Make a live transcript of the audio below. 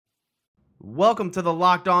Welcome to the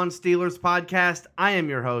Locked On Steelers podcast. I am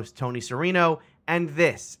your host, Tony Serino, and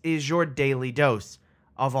this is your daily dose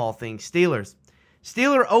of all things Steelers.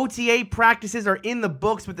 Steeler OTA practices are in the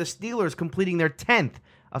books, with the Steelers completing their 10th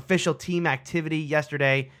official team activity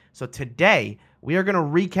yesterday. So today, we are going to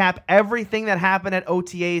recap everything that happened at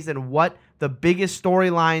OTAs and what the biggest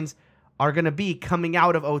storylines are going to be coming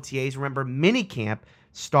out of OTAs. Remember, minicamp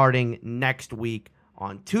starting next week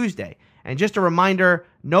on Tuesday. And just a reminder,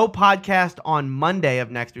 no podcast on Monday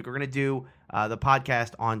of next week. We're going to do the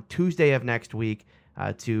podcast on Tuesday of next week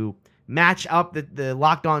to match up the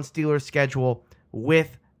Locked On Steelers schedule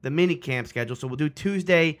with the minicamp schedule. So we'll do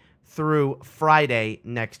Tuesday through Friday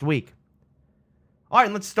next week. All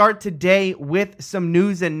right, let's start today with some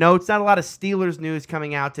news and notes. Not a lot of Steelers news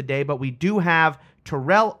coming out today, but we do have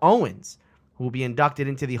Terrell Owens, who will be inducted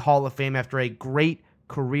into the Hall of Fame after a great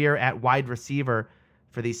career at wide receiver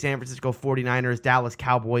for the San Francisco 49ers, Dallas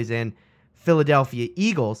Cowboys, and Philadelphia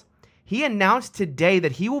Eagles. He announced today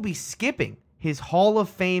that he will be skipping his Hall of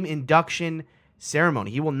Fame induction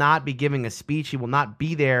ceremony. He will not be giving a speech. He will not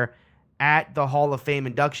be there at the Hall of Fame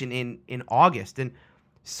induction in August. And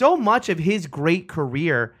so much of his great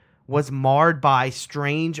career was marred by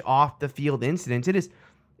strange off-the-field incidents.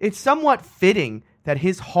 It's somewhat fitting that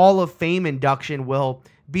his Hall of Fame induction will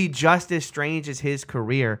be just as strange as his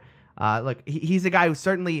career. Look, he's a guy who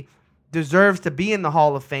certainly deserves to be in the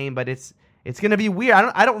Hall of Fame, but it's going to be weird.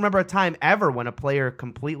 I don't remember a time ever when a player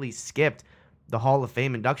completely skipped the Hall of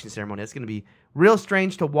Fame induction ceremony. It's going to be real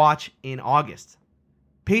strange to watch in August.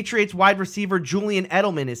 Patriots wide receiver Julian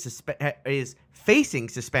Edelman is facing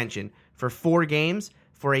suspension for 4 games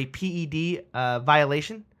for a PED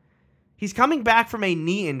violation. He's coming back from a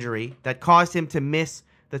knee injury that caused him to miss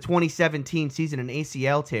the 2017 season, an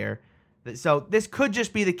ACL tear. So this could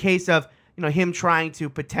just be the case of him trying to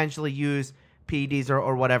potentially use PEDs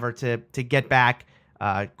or whatever to get back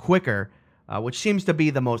quicker, which seems to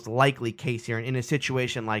be the most likely case here in a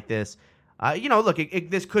situation like this. Look,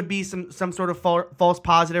 this could be some sort of false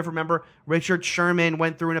positive. Remember, Richard Sherman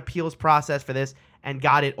went through an appeals process for this and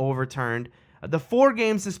got it overturned. The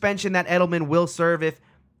 4-game suspension that Edelman will serve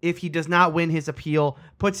if he does not win his appeal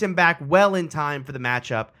puts him back well in time for the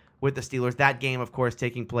matchup with the Steelers. That game, of course,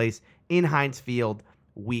 taking place in Heinz Field,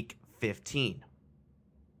 Week 15.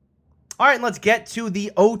 All right, let's get to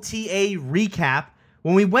the OTA recap.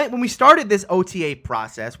 When we started this OTA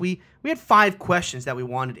process, we had 5 questions that we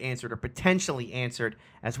wanted answered or potentially answered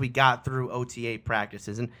as we got through OTA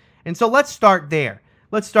practices. And so let's start there.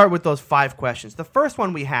 Let's start with those 5 questions. The first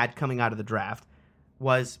one we had coming out of the draft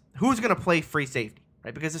was who's going to play free safety,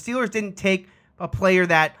 right? Because the Steelers didn't take a player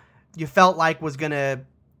that you felt like was going to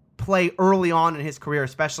play early on in his career,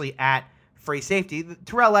 especially at free safety.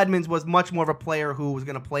 Terrell Edmunds was much more of a player who was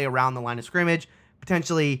going to play around the line of scrimmage.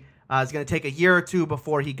 Potentially is going to take a year or two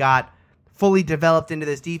before he got fully developed into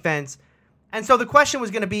this defense. And so the question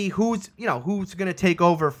was going to be who's going to take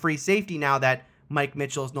over free safety now that Mike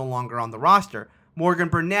Mitchell is no longer on the roster. Morgan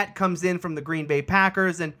Burnett comes in from the Green Bay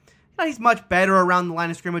Packers, and he's much better around the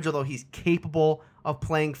line of scrimmage, although he's capable of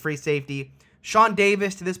playing free safety. Sean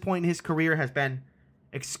Davis, to this point in his career, has been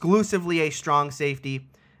exclusively a strong safety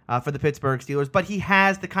for the Pittsburgh Steelers, but he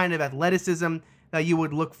has the kind of athleticism that you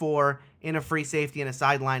would look for in a free safety and a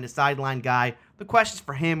sideline guy. The questions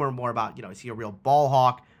for him are more about, is he a real ball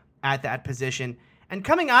hawk at that position? And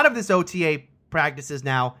coming out of this OTA practices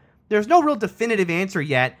now, there's no real definitive answer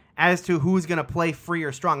yet as to who's going to play free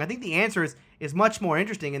or strong. I think the answer is much more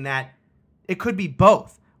interesting in that it could be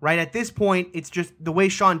both, right? At this point, it's just the way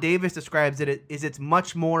Sean Davis describes it is it's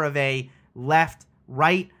much more of a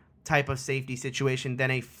left-right type of safety situation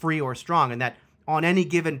than a free or strong, and that on any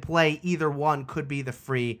given play, either one could be the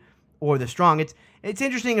free or the strong. It's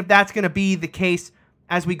interesting if that's going to be the case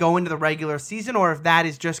as we go into the regular season, or if that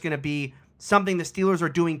is just going to be something the Steelers are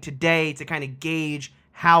doing today to kind of gauge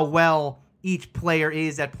how well each player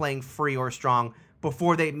is at playing free or strong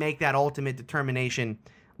before they make that ultimate determination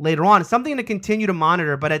later on. It's something to continue to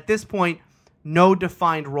monitor, but at this point, no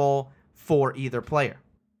defined role for either player.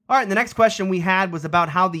 All right, and the next question we had was about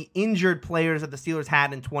how the injured players that the Steelers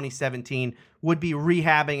had in 2017 would be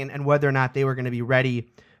rehabbing and whether or not they were going to be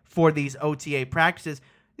ready for these OTA practices.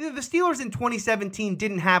 The Steelers in 2017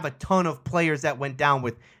 didn't have a ton of players that went down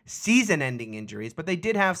with season-ending injuries, but they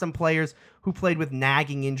did have some players who played with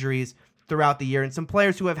nagging injuries throughout the year and some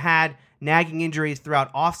players who have had nagging injuries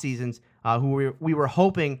throughout off seasons who we were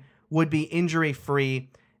hoping would be injury-free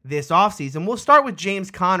this offseason. We'll start with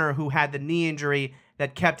James Conner, who had the knee injury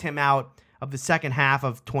that kept him out of the second half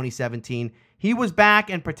of 2017. He was back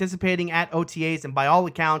and participating at OTAs and by all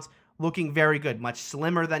accounts looking very good, much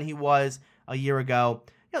slimmer than he was a year ago.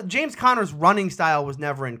 James Conner's running style was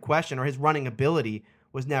never in question, or his running ability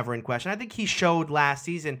was never in question. I think he showed last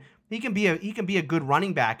season he can be a good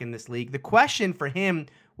running back in this league. The question for him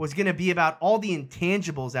was going to be about all the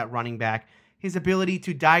intangibles at running back, his ability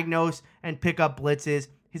to diagnose and pick up blitzes,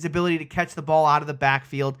 his ability to catch the ball out of the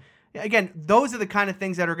backfield. Again, those are the kind of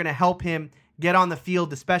things that are going to help him get on the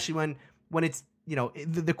field, especially when it's,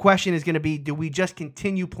 the question is going to be, do we just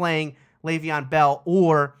continue playing Le'Veon Bell,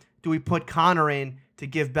 or do we put Conner in to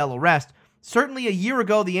give Bell a rest? Certainly a year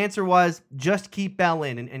ago, the answer was just keep Bell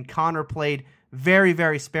in, and Conner played very,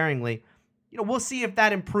 very sparingly. We'll see if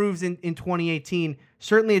that improves in 2018.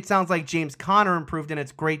 Certainly it sounds like James Conner improved, and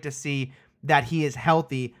it's great to see that he is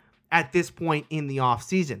healthy at this point in the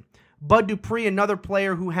offseason. Bud Dupree, another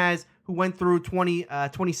player who went through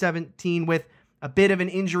 2017 with a bit of an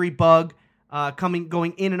injury bug,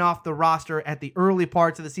 going in and off the roster at the early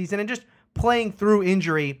parts of the season, and just playing through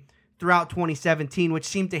injury throughout 2017, which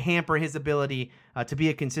seemed to hamper his ability to be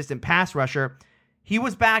a consistent pass rusher. He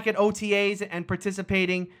was back at OTAs and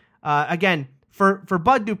participating. Again, for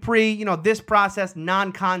Bud Dupree, this process,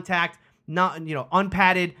 non-contact,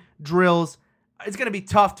 unpadded drills, it's going to be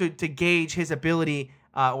tough to gauge his ability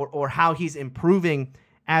or how he's improving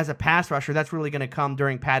as a pass rusher. That's really going to come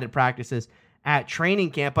during padded practices at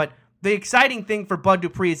training camp. But the exciting thing for Bud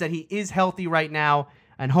Dupree is that he is healthy right now,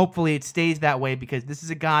 and hopefully it stays that way, because this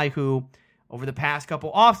is a guy who, over the past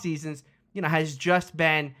couple off seasons, has just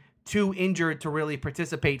been too injured to really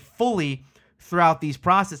participate fully throughout these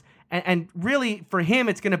processes. And really, for him,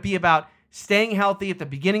 it's going to be about staying healthy at the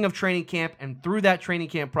beginning of training camp and through that training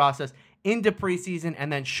camp process into preseason,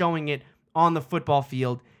 and then showing it on the football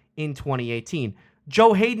field in 2018.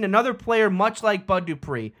 Joe Hayden, another player much like Bud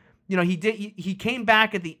Dupree. He came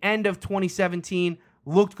back at the end of 2017,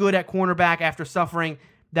 looked good at cornerback after suffering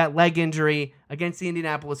that leg injury against the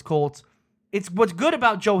Indianapolis Colts. What's good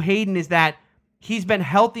about Joe Hayden is that he's been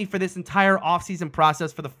healthy for this entire offseason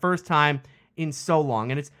process for the first time in so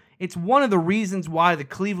long. And it's one of the reasons why the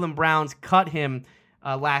Cleveland Browns cut him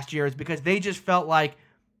last year, is because they just felt like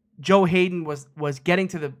Joe Hayden was getting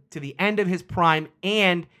to the end of his prime,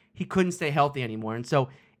 and he couldn't stay healthy anymore. And so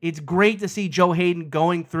it's great to see Joe Hayden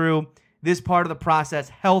going through this part of the process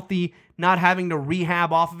healthy, not having to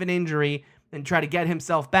rehab off of an injury and try to get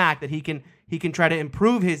himself back, that he can try to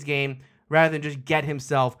improve his game rather than just get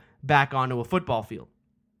himself back onto a football field.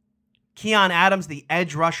 Keon Adams, the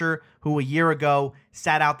edge rusher who a year ago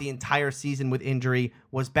sat out the entire season with injury,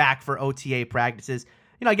 was back for OTA practices.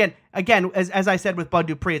 Again, as I said with Bud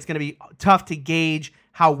Dupree, it's going to be tough to gauge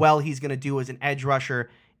how well he's going to do as an edge rusher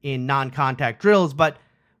in non-contact drills. But,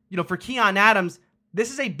 for Keon Adams,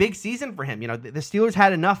 this is a big season for him. The Steelers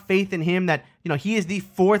had enough faith in him that, he is the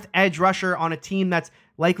fourth edge rusher on a team that's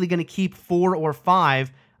likely going to keep 4 or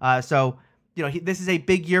 5. This is a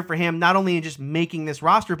big year for him, not only in just making this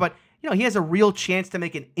roster, but, he has a real chance to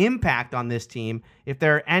make an impact on this team. If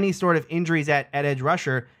there are any sort of injuries at edge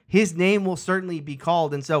rusher, his name will certainly be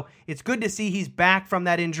called. And so it's good to see he's back from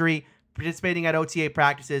that injury, participating at OTA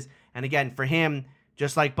practices. And again, for him,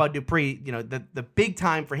 just like Bud Dupree, the big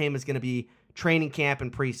time for him is going to be training camp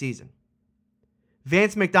and preseason.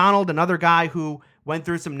 Vance McDonald, another guy who went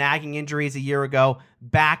through some nagging injuries a year ago,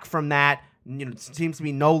 back from that. Seems to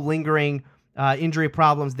be no lingering injury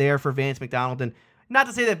problems there for Vance McDonald. And not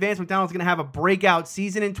to say that Vance McDonald's going to have a breakout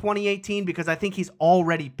season in 2018, because I think he's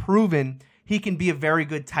already proven he can be a very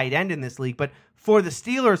good tight end in this league. But for the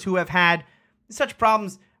Steelers, who have had such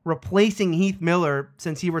problems replacing Heath Miller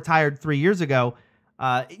since he retired 3 years ago,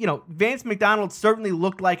 Vance McDonald certainly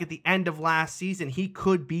looked like at the end of last season he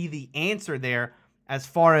could be the answer there as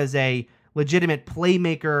far as a legitimate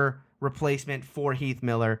playmaker replacement for Heath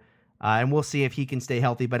Miller. And we'll see if he can stay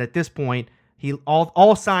healthy. But at this point,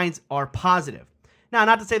 all signs are positive. Now,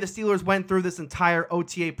 not to say the Steelers went through this entire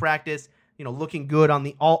OTA practice, looking good on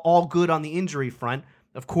the all good on the injury front.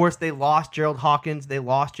 Of course, they lost Gerald Hawkins, they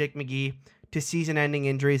lost Jake McGee to season-ending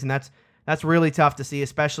injuries, and that's really tough to see,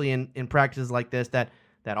 especially in practices like this that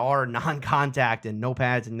are non-contact and no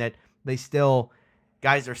pads, and that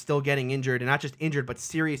guys are still getting injured, and not just injured, but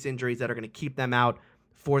serious injuries that are going to keep them out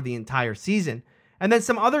for the entire season. And then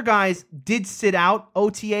some other guys did sit out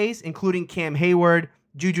OTAs, including Cam Hayward,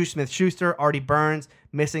 Juju Smith-Schuster, Artie Burns,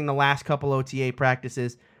 missing the last couple OTA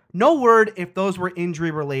practices. No word if those were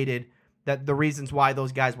injury-related, that the reasons why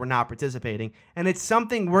those guys were not participating. And it's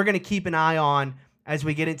something we're going to keep an eye on as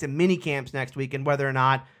we get into mini camps next week, and whether or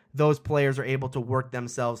not those players are able to work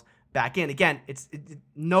themselves back in. Again, it's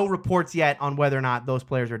no reports yet on whether or not those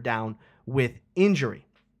players are down with injury.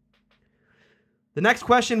 The next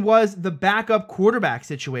question was the backup quarterback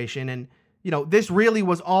situation. And, this really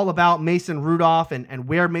was all about Mason Rudolph and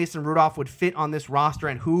where Mason Rudolph would fit on this roster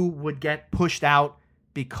and who would get pushed out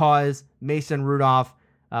because Mason Rudolph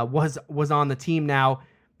was on the team now.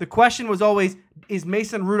 The question was always, is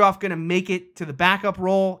Mason Rudolph going to make it to the backup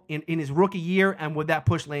role in his rookie year, and would that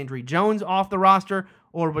push Landry Jones off the roster,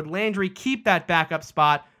 or would Landry keep that backup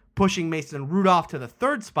spot, pushing Mason Rudolph to the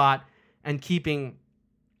third spot and keeping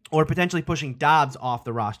or potentially pushing Dobbs off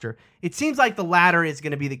the roster? It seems like the latter is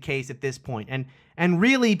going to be the case at this point. And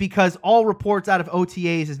really, because all reports out of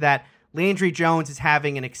OTAs is that Landry Jones is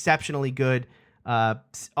having an exceptionally good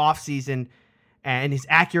offseason, and his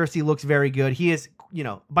accuracy looks very good. He is,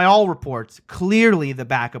 by all reports, clearly the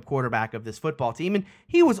backup quarterback of this football team. And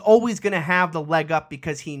he was always going to have the leg up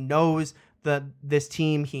because he knows this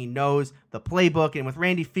team. He knows the playbook. And with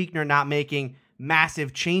Randy Fichtner not making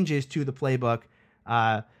massive changes to the playbook,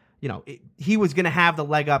 he was going to have the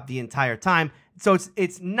leg up the entire time. So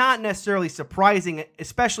it's not necessarily surprising,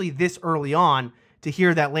 especially this early on, to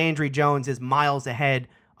hear that Landry Jones is miles ahead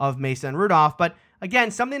of Mason Rudolph. But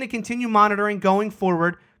again, something to continue monitoring going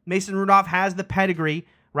forward. Mason Rudolph has the pedigree,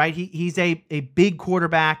 right? He's a big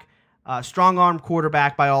quarterback, strong-armed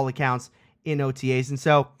quarterback by all accounts in OTAs. And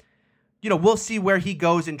so, we'll see where he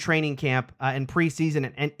goes in training camp and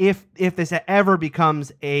preseason. And if this ever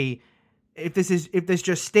becomes if this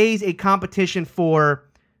just stays a competition for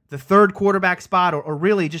the third quarterback spot, or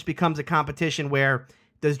really just becomes a competition where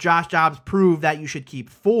does Josh Dobbs prove that you should keep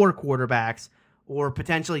 4 quarterbacks, or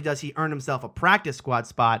potentially does he earn himself a practice squad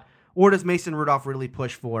spot, or does Mason Rudolph really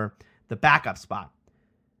push for the backup spot?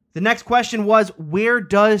 The next question was, where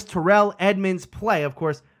does Terrell Edmunds play? Of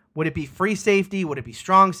course, would it be free safety? Would it be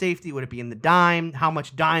strong safety? Would it be in the dime? How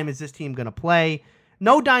much dime is this team going to play?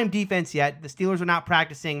 No dime defense yet. The Steelers are not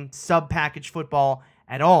practicing sub-package football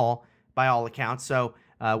at all, by all accounts. So,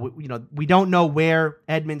 we don't know where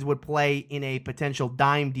Edmunds would play in a potential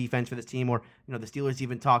dime defense for this team. Or, the Steelers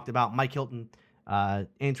even talked about Mike Hilton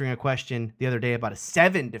answering a question the other day about a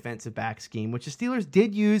 7 defensive back scheme, which the Steelers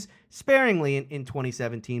did use sparingly in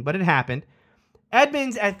 2017, but it happened.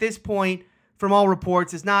 Edmunds, at this point, from all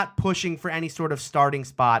reports, is not pushing for any sort of starting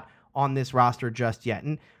spot on this roster just yet.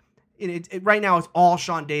 And right now, it's all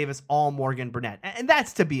Sean Davis, all Morgan Burnett. And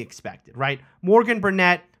that's to be expected, right? Morgan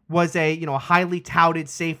Burnett was a highly touted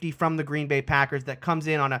safety from the Green Bay Packers that comes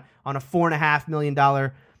in on a $4.5 million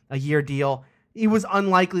a year deal. It was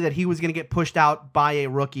unlikely that he was going to get pushed out by a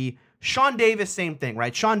rookie. Sean Davis, same thing,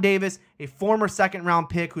 right? Sean Davis, a former second-round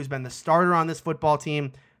pick who's been the starter on this football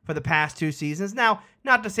team for the past 2 seasons. Now,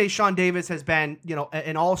 not to say Sean Davis has been,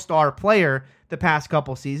 an all-star player the past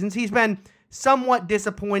couple seasons. He's been somewhat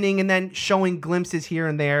disappointing and then showing glimpses here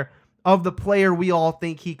and there of the player we all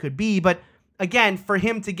think he could be. But again, for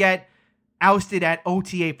him to get ousted at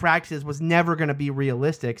OTA practices was never going to be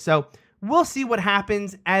realistic. So we'll see what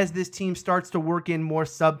happens as this team starts to work in more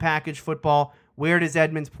sub-package football. Where does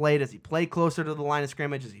Edmunds play? Does he play closer to the line of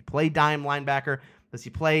scrimmage? Does he play dime linebacker? Does he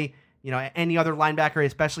play, any other linebacker,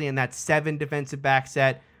 especially in that 7 defensive back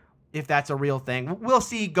set, if that's a real thing? We'll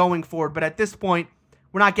see going forward. But at this point,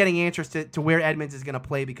 we're not getting answers to where Edmunds is going to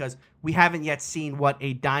play because we haven't yet seen what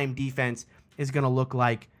a dime defense is going to look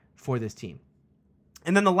like for this team.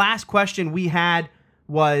 And then the last question we had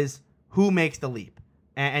was, who makes the leap?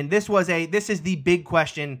 And this is the big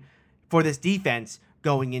question for this defense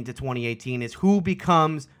going into 2018, is who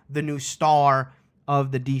becomes the new star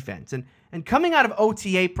of the defense. And coming out of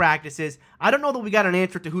OTA practices, I don't know that we got an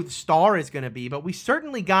answer to who the star is going to be, but we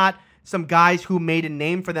certainly got some guys who made a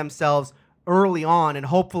name for themselves early on, and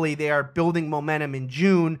hopefully they are building momentum in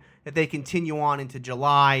June that they continue on into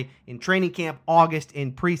July in training camp, August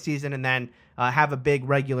in preseason, and then have a big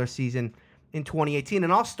regular season in 2018.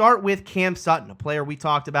 And I'll start with Cam Sutton, a player we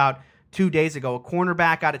talked about 2 days ago, a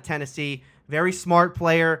cornerback out of Tennessee, very smart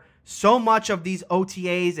player. So much of these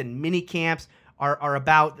OTAs and mini camps are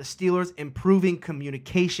about the Steelers improving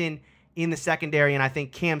communication in the secondary, and I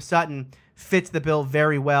think Cam Sutton fits the bill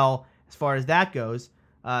very well as far as that goes.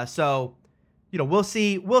 So we'll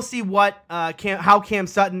see what how Cam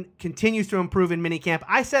Sutton continues to improve in minicamp.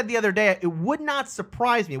 I said the other day, it would not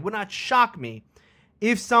surprise me, it would not shock me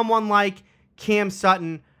if someone like Cam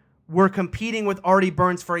Sutton were competing with Artie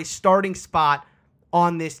Burns for a starting spot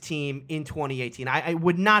on this team in 2018. I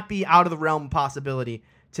would not be out of the realm of possibility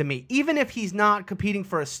to me. Even if he's not competing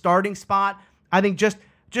for a starting spot, I think just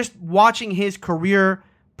watching his career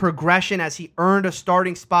progression as he earned a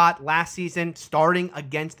starting spot last season, starting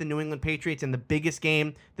against the New England Patriots in the biggest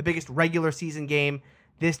game, the biggest regular season game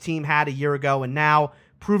this team had a year ago, and now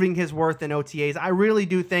proving his worth in OTAs. I really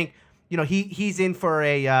do think, he's in for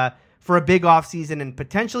a big offseason and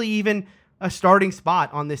potentially even a starting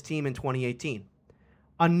spot on this team in 2018.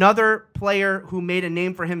 Another player who made a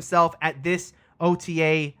name for himself at this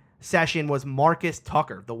OTA session was Marcus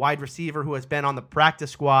Tucker, the wide receiver who has been on the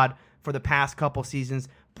practice squad for the past couple seasons,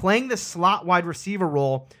 playing the slot wide receiver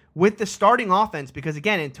role with the starting offense because,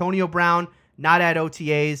 again, Antonio Brown not at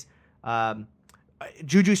OTAs.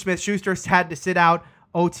 Juju Smith-Schuster had to sit out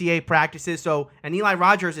OTA practices. And Eli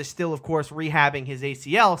Rogers is still, of course, rehabbing his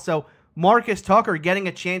ACL. So Marcus Tucker getting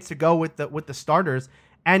a chance to go with the starters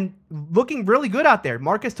and looking really good out there.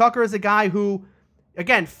 Marcus Tucker is a guy who,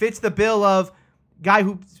 again, fits the bill of guy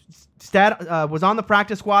who was on the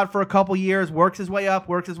practice squad for a couple years, works his way up.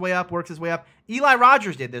 Eli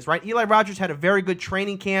Rogers did this, right? Eli Rogers had a very good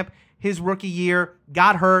training camp his rookie year,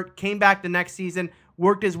 got hurt, came back the next season,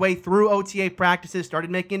 worked his way through OTA practices, started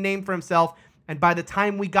making a name for himself, and by the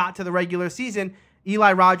time we got to the regular season,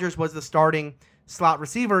 Eli Rogers was the starting slot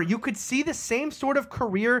receiver. You could see the same sort of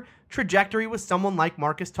career trajectory with someone like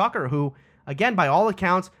Marcus Tucker, who, again, by all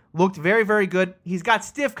accounts, looked very, very good. He's got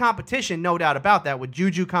stiff competition, no doubt about that, with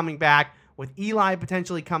Juju coming back, with Eli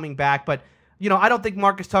potentially coming back, but I don't think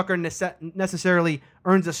Marcus Tucker necessarily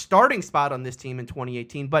earns a starting spot on this team in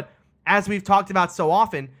 2018, but as we've talked about so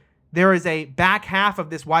often, there is a back half of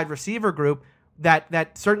this wide receiver group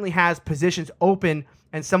that certainly has positions open,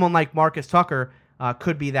 and someone like Marcus Tucker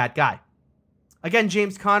could be that guy. Again,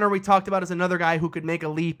 James Conner, we talked about as another guy who could make a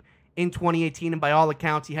leap in 2018, and by all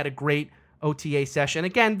accounts, he had a great OTA session.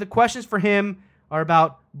 Again, the questions for him are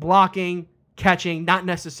about blocking, catching, not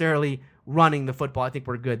necessarily running the football. I think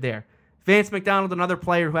we're good there. Vance McDonald, another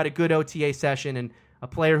player who had a good OTA session and a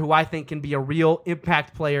player who I think can be a real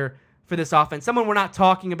impact player for this offense. Someone we're not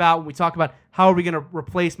talking about when we talk about how are we going to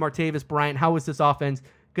replace Martavis Bryant, how is this offense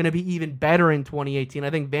going to be even better in 2018. I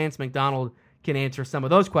think Vance McDonald can answer some of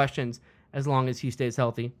those questions as long as he stays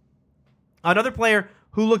healthy. Another player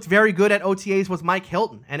who looked very good at OTAs was Mike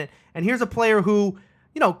Hilton. And here's a player who,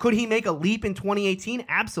 could he make a leap in 2018?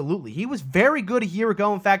 Absolutely. He was very good a year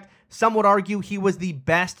ago. In fact, some would argue he was the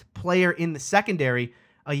best player in the secondary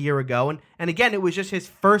a year ago. And again, it was just his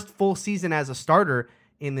first full season as a starter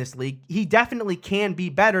in this league. He definitely can be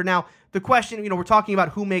better. Now, the question, we're talking about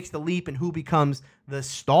who makes the leap and who becomes the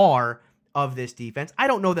star of this defense. I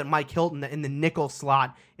don't know that Mike Hilton in the nickel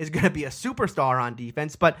slot is going to be a superstar on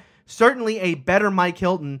defense, but certainly a better Mike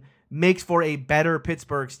Hilton makes for a better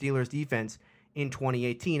Pittsburgh Steelers defense in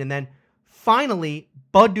 2018. And then finally,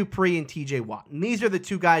 Bud Dupree and TJ Watt. And these are the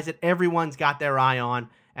two guys that everyone's got their eye on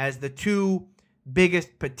as the two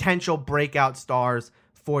biggest potential breakout stars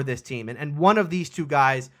for this team. And one of these two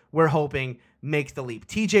guys we're hoping makes the leap.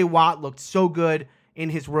 TJ Watt looked so good in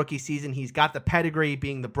his rookie season. He's got the pedigree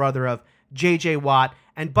being the brother of JJ Watt.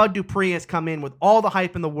 And Bud Dupree has come in with all the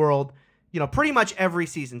hype in the world, pretty much every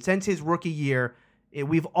season since his rookie year.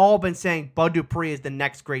 We've all been saying Bud Dupree is the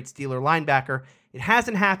next great Steeler linebacker. It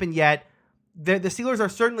hasn't happened yet. The Steelers are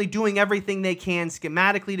certainly doing everything they can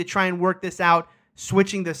schematically to try and work this out,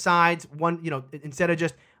 switching the sides. Instead of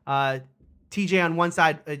just TJ on one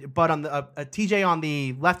side, Bud on the TJ on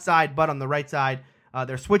the left side, Bud on the right side.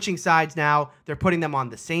 They're switching sides now. They're putting them on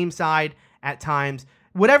the same side at times.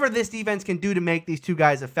 Whatever this defense can do to make these two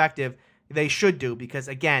guys effective, they should do, because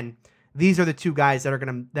again, these are the two guys that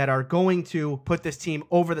are going to put this team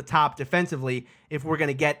over the top defensively if we're going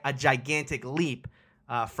to get a gigantic leap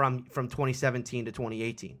from 2017 to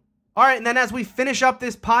 2018. All right, and then as we finish up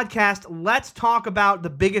this podcast, let's talk about the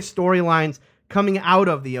biggest storylines coming out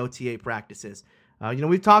of the OTA practices.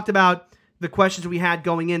 We've talked about the questions we had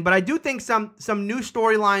going in, but I do think some new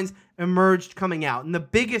storylines emerged coming out, and the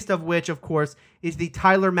biggest of which, of course, is the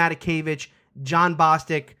Tyler Matakevich, Jon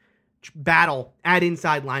Bostic battle at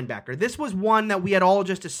inside linebacker. This was one that we had all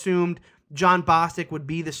just assumed Jon Bostic would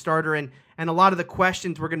be the starter, and a lot of the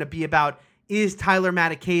questions were going to be about, is Tyler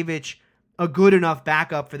Matakevich a good enough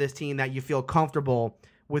backup for this team that you feel comfortable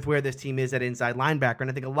with where this team is at inside linebacker? And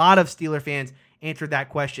I think a lot of Steeler fans answered that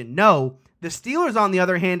question no. The Steelers, on the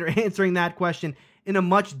other hand, are answering that question in a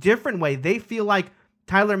much different way. They feel like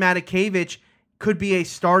Tyler Matakevich could be a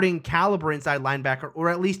starting caliber inside linebacker, or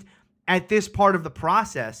at least at this part of the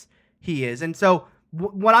process, he is. And so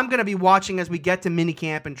what I'm going to be watching as we get to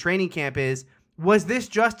minicamp and training camp was this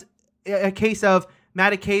just a case of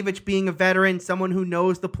Matakevich being a veteran, someone who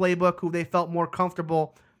knows the playbook, who they felt more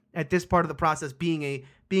comfortable at this part of the process being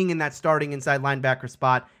in that starting inside linebacker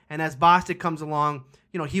spot, and as Bostic comes along,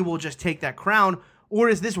 he will just take that crown? Or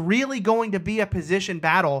is this really going to be a position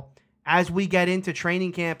battle as we get into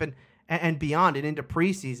training camp and beyond and into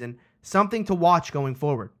preseason? Something to watch going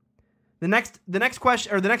forward. The next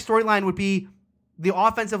question, or the next storyline, would be the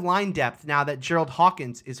offensive line depth now that Gerald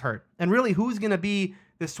Hawkins is hurt. And really, who's going to be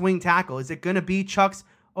the swing tackle? Is it going to be Chuks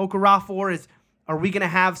Okorafor? Are we going to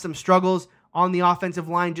have some struggles on the offensive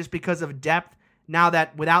line just because of depth now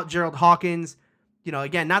that without Gerald Hawkins,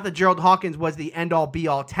 again, not that Gerald Hawkins was the end-all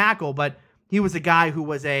be-all tackle, but he was a guy who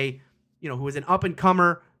was an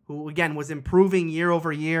up-and-comer who, again, was improving year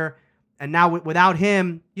over year. And now without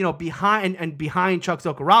him, behind Chuks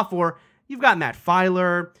Okorafor, you've got Matt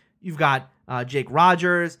Filer, you've got Jake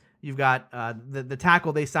Rogers, you've got the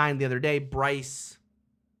tackle they signed the other day, Bryce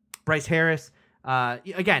Harris.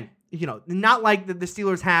 Again, not like the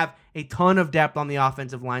Steelers have a ton of depth on the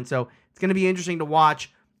offensive line, so it's going to be interesting to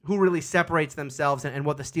watch who really separates themselves and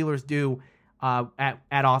what the Steelers do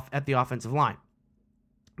at the offensive line.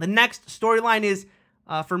 The next storyline is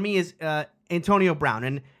for me is Antonio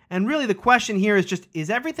Brown, and really the question here is just, is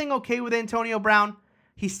everything okay with Antonio Brown?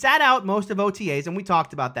 He sat out most of OTAs, and we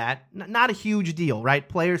talked about that. Not a huge deal, right?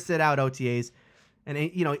 Players sit out OTAs,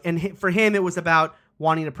 and for him it was about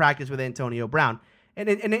wanting to practice with Antonio Brown. And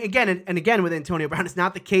again with Antonio Brown, it's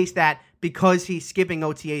not the case that because he's skipping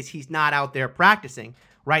OTAs, he's not out there practicing,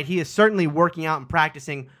 right? He is certainly working out and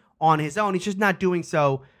practicing on his own. He's just not doing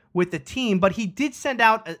so with the team. But he did send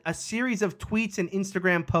out a series of tweets and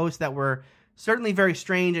Instagram posts that were certainly very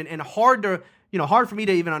strange and hard for me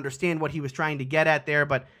to even understand what he was trying to get at there.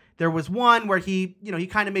 But there was one where he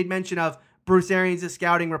kind of made mention of Bruce Arians'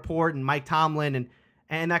 scouting report and Mike Tomlin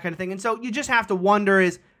and that kind of thing. And so you just have to wonder,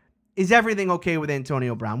 is everything okay with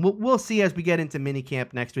Antonio Brown? We'll see as we get into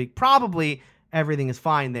minicamp next week. Probably everything is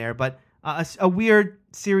fine there, but a weird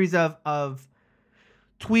series of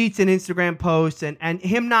tweets and Instagram posts and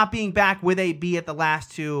him not being back with AB at the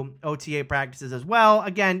last two OTA practices as well.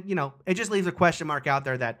 Again, it just leaves a question mark out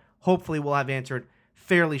there that hopefully we'll have answered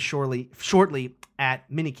fairly shortly at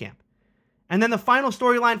minicamp. And then the final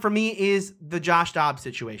storyline for me is the Josh Dobbs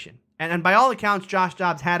situation. And by all accounts, Josh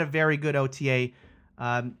Dobbs had a very good OTA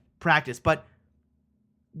practice, but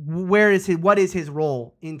what is his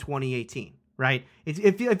role in 2018, right?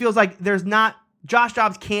 It feels like Josh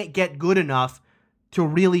Dobbs can't get good enough to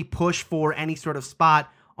really push for any sort of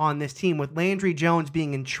spot on this team, with Landry Jones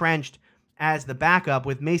being entrenched as the backup,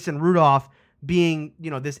 with Mason Rudolph being,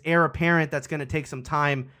 this heir apparent that's going to take some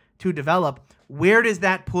time to develop. Where does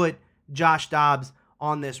that put Josh Dobbs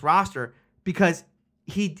on this roster? Because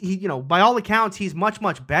he by all accounts, he's much,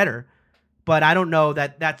 much better, but I don't know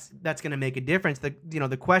that's going to make a difference.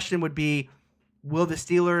 The question would be, will the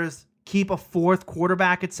Steelers keep a fourth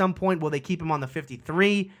quarterback at some point? Will they keep him on the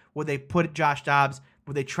 53? Will they put Josh Dobbs?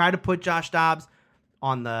 Will they try to put Josh Dobbs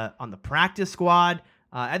on the practice squad?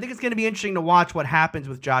 I think it's going to be interesting to watch what happens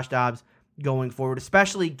with Josh Dobbs going forward,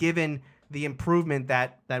 especially given the improvement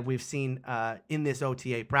that we've seen in this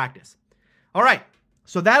OTA practice. All right,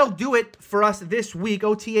 so that'll do it for us this week.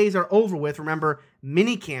 OTAs are over with. Remember,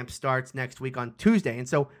 minicamp starts next week on Tuesday, and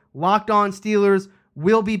so Locked On Steelers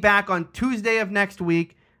will be back on Tuesday of next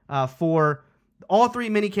week for all three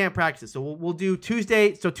minicamp practices. So we'll do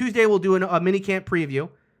Tuesday. So Tuesday we'll do a minicamp preview.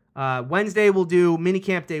 Wednesday we'll do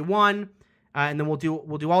minicamp day 1, and then we'll do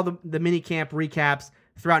all the minicamp recaps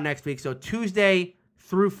throughout next week. So Tuesday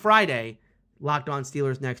through Friday, Locked On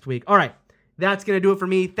Steelers next week. All right, that's going to do it for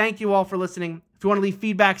me. Thank you all for listening. If you want to leave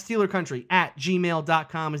feedback,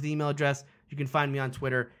 SteelerCountry@gmail.com is the email address. You can find me on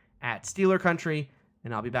Twitter @SteelerCountry,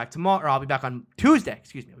 and I'll be back tomorrow. Or I'll be back on Tuesday.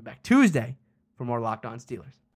 I'll be back Tuesday for more Locked On Steelers.